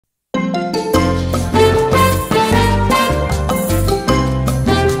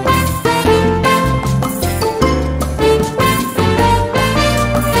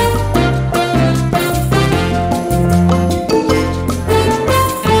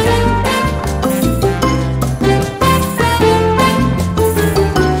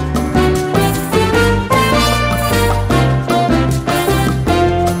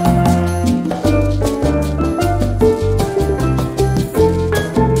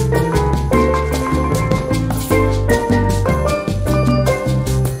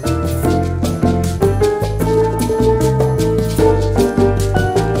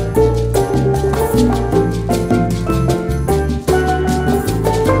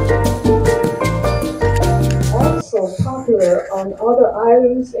popular on other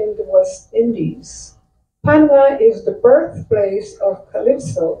islands in the West Indies. Panama is the birthplace of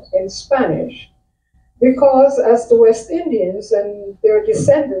Calypso in Spanish, because as the West Indians and their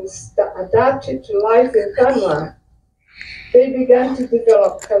descendants adapted to life in Panama, they began to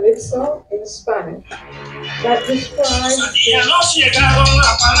develop Calypso in Spanish. That describes llegaron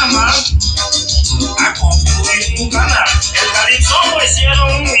a Panamá a construir un canal. El Calypso lo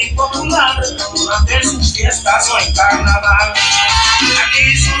hicieron muy popular durante sus fiestas o en carnaval.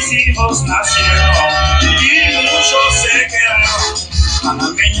 Aquí sus hijos nacieron y muchos se quedaron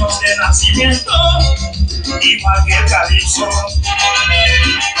panameños de nacimiento, igual que el Calypso.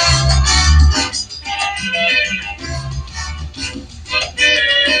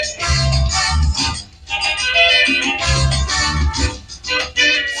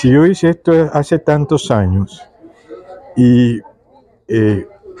 Si yo hice esto hace tantos años y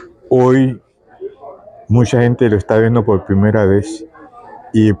hoy mucha gente lo está viendo por primera vez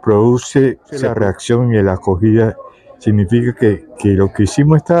y produce la reacción y la acogida, significa que lo que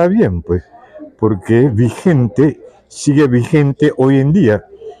hicimos estaba bien, pues, porque es vigente, sigue vigente hoy en día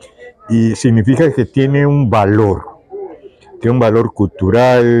y significa que tiene un valor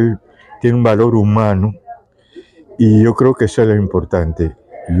cultural, tiene un valor humano y yo creo que eso es lo importante.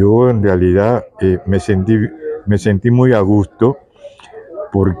 Yo en realidad me sentí muy a gusto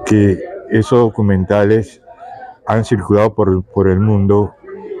porque esos documentales han circulado por el mundo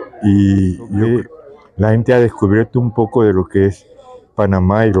y la gente ha descubierto un poco de lo que es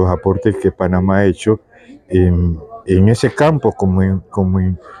Panamá y los aportes que Panamá ha hecho en ese campo como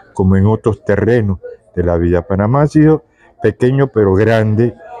en otros terrenos de la vida. Panamá ha sido pequeño pero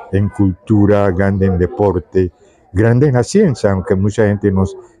grande en cultura, grande en deporte, grande en la ciencia, aunque mucha gente no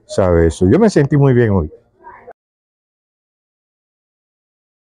sabe eso. Yo me sentí muy bien hoy.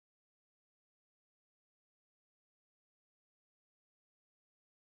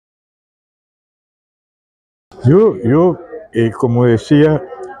 Yo como decía,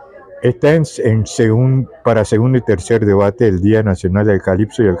 está para segundo y tercer debate el Día Nacional del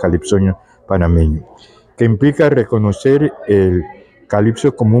Calypso y el Calypsoño panameño, que implica reconocer el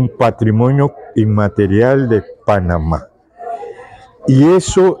Calypso como un patrimonio inmaterial de Panamá. Y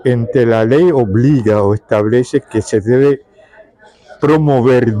eso entre la ley obliga o establece que se debe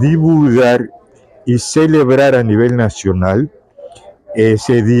promover, divulgar y celebrar a nivel nacional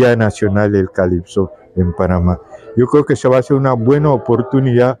ese Día Nacional del Calypso en Panamá. Yo creo que esa va a ser una buena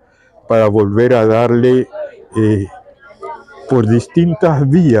oportunidad para volver a darle por distintas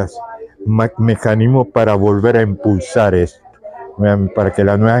vías mecanismos para volver a impulsar esto, para que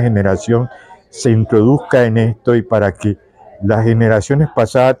la nueva generación se introduzca en esto y para que las generaciones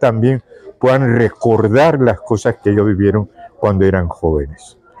pasadas también puedan recordar las cosas que ellos vivieron cuando eran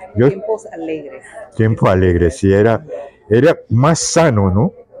jóvenes. Tiempos alegres. Tiempos alegres, sí, era más sano,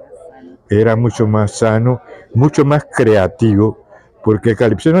 ¿no? Era mucho más sano, mucho más creativo, porque el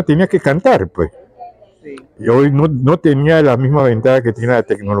Calypso no tenía que cantar, pues. Sí. Y hoy no tenía la misma ventaja que tiene la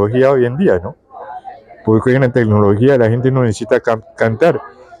tecnología hoy en día, ¿no? Porque en la tecnología la gente no necesita cantar,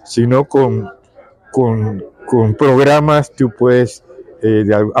 sino con programas tú puedes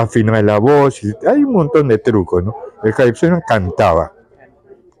afinar la voz, y hay un montón de trucos, ¿no? El Calypso no cantaba,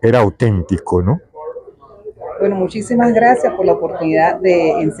 era auténtico, ¿no? Bueno, muchísimas gracias por la oportunidad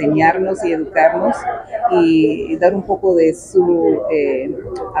de enseñarnos y educarnos y dar un poco de su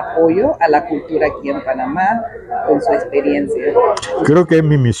apoyo a la cultura aquí en Panamá con su experiencia. Creo que es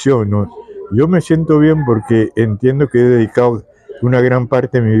mi misión, ¿no? Yo me siento bien porque entiendo que he dedicado una gran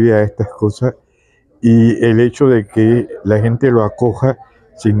parte de mi vida a estas cosas y el hecho de que la gente lo acoja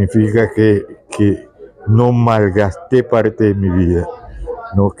significa que no malgasté parte de mi vida,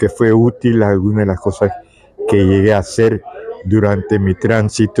 ¿no? Que fue útil alguna de las cosas que llegué a hacer durante mi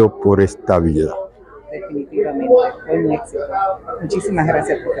tránsito por esta vida. Definitivamente, fue un éxito. Muchísimas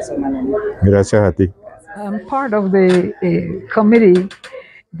gracias, profesor Maloney. Gracias a ti. I'm part of the committee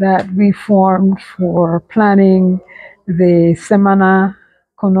that we formed for planning the Semana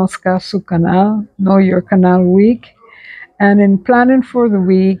Conozca su Canal, Know Your Canal Week. And in planning for the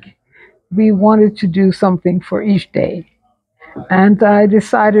week, we wanted to do something for each day. And I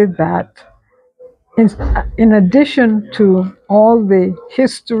decided that in addition to all the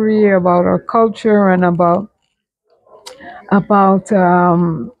history about our culture and about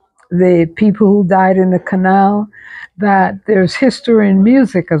the people who died in the canal, that there's history in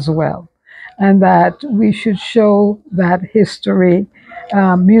music as well, and that we should show that history,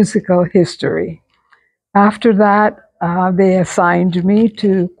 musical history. After that, they assigned me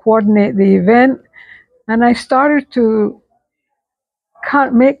to coordinate the event, and I started to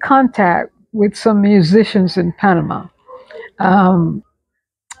make contact with some musicians in Panama. And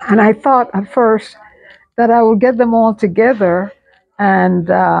I thought at first that I would get them all together and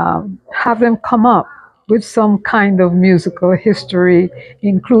have them come up with some kind of musical history,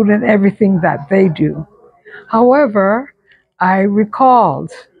 including everything that they do. However, I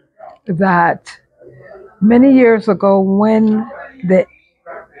recalled that many years ago when the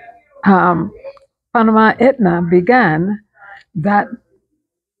Panama Etna began, that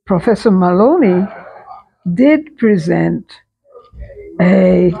Professor Maloney did present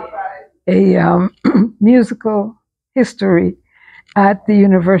a musical history at the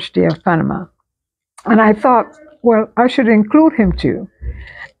University of Panama. And I thought, well, I should include him too.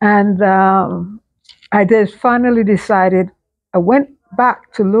 And I did finally decided, I went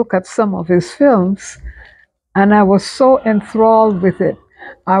back to look at some of his films, and I was so enthralled with it.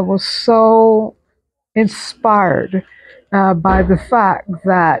 I was so inspired by the fact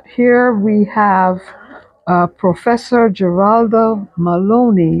that here we have Professor Geraldo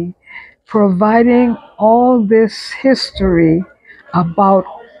Maloney providing all this history about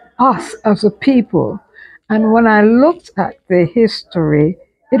us as a people. And when I looked at the history,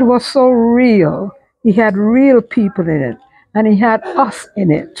 it was so real. He had real people in it, and he had us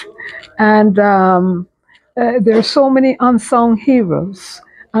in it. And there are so many unsung heroes,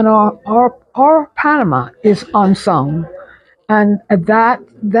 and our Panama is unsung. And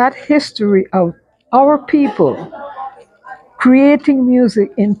that history of our people creating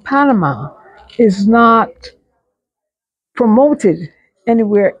music in Panama is not promoted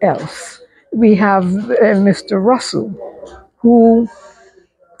anywhere else. We have Mr. Russell, who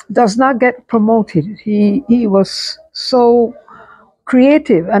does not get promoted. He was so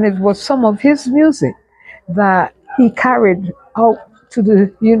creative, and it was some of his music that he carried out to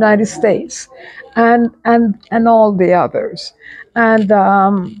the United States and all the others. And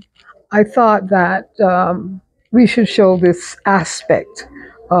I thought that we should show this aspect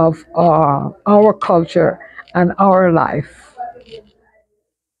of our culture and our life.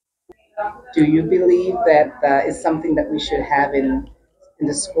 Do you believe that is something that we should have in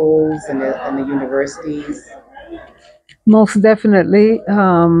the schools and the universities? Most definitely,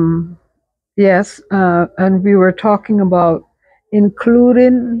 yes. And we were talking about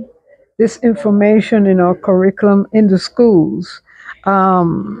including this information in our curriculum in the schools.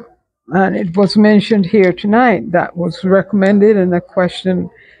 And it was mentioned here tonight, that was recommended in a question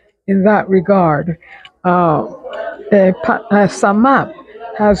in that regard. SAMAAP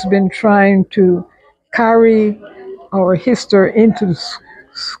has been trying to carry our history into the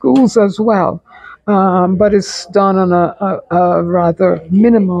schools as well, but it's done on a rather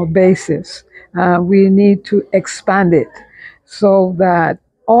minimal basis. We need to expand it so that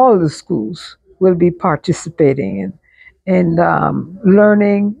all the schools will be participating in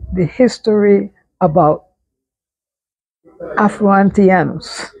learning the history about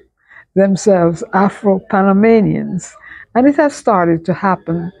Afro-Antillanos, themselves Afro-Panamanians. And it has started to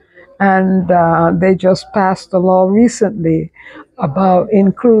happen. And they just passed a law recently about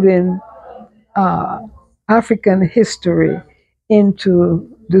including African history into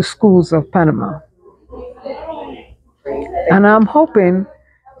the schools of Panama. And I'm hoping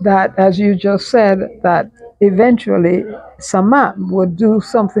that, as you just said, that eventually SAMAAP would do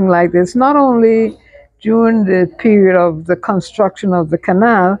something like this, not only during the period of the construction of the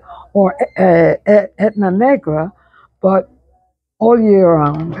canal or Etna Negra, but all year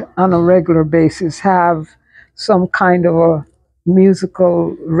round on a regular basis, have some kind of a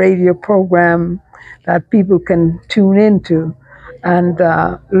musical radio program that people can tune into and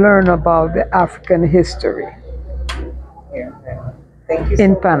learn about the African history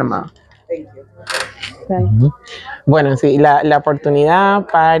in Panama. Thank you. Bueno, sí, la oportunidad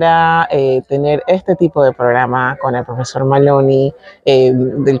para tener este tipo de programa con el profesor Maloney,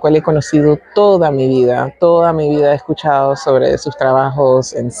 del cual he conocido toda mi vida he escuchado sobre sus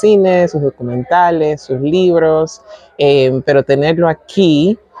trabajos en cine, sus documentales, sus libros, pero tenerlo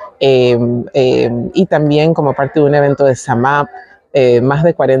aquí y también como parte de un evento de SAMAAP, más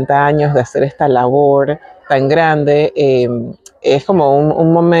de 40 años de hacer esta labor tan grande, es como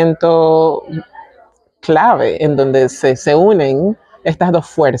un momento clave en donde se unen estas dos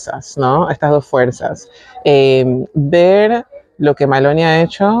fuerzas, ¿no? Estas dos fuerzas. Ver lo que Maloney ha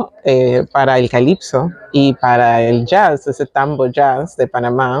hecho para el Calypso y para el jazz, ese Tambo jazz de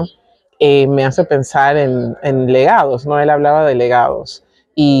Panamá, me hace pensar en legados, ¿no? Él hablaba de legados.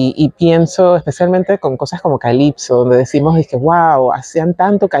 Y pienso especialmente con cosas como Calypso, donde decimos, es que, wow, hacían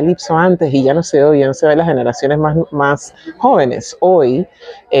tanto Calypso antes y ya no se oye, no se ve las generaciones más jóvenes hoy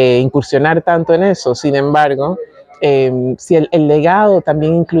incursionar tanto en eso. Sin embargo, si el legado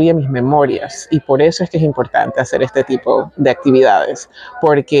también incluye mis memorias, y por eso es que es importante hacer este tipo de actividades,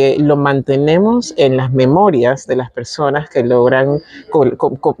 porque lo mantenemos en las memorias de las personas que logran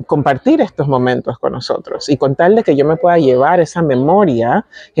compartir estos momentos con nosotros, y con tal de que yo me pueda llevar esa memoria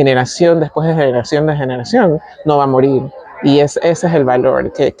generación después de generación, no va a morir. Y ese es el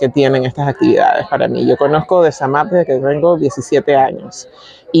valor que tienen estas actividades para mí. Yo conozco de SAMAAP desde que tengo 17 años.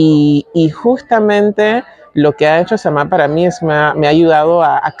 Y justamente lo que ha hecho SAMAAP para mí es me ha ayudado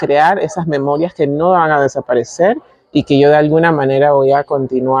a crear esas memorias que no van a desaparecer y que yo de alguna manera voy a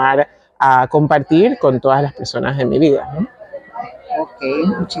continuar a compartir con todas las personas de mi vida, ¿no?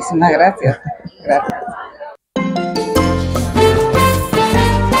 Ok, muchísimas gracias. Gracias.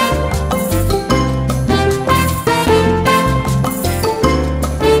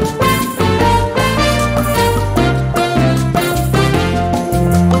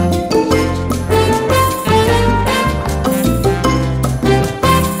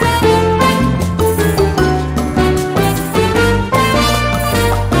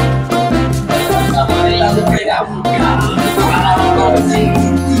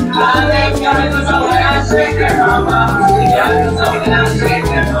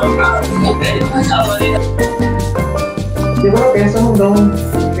 Yo creo que eso es un don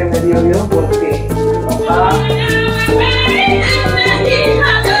que me dio Dios porque mi papá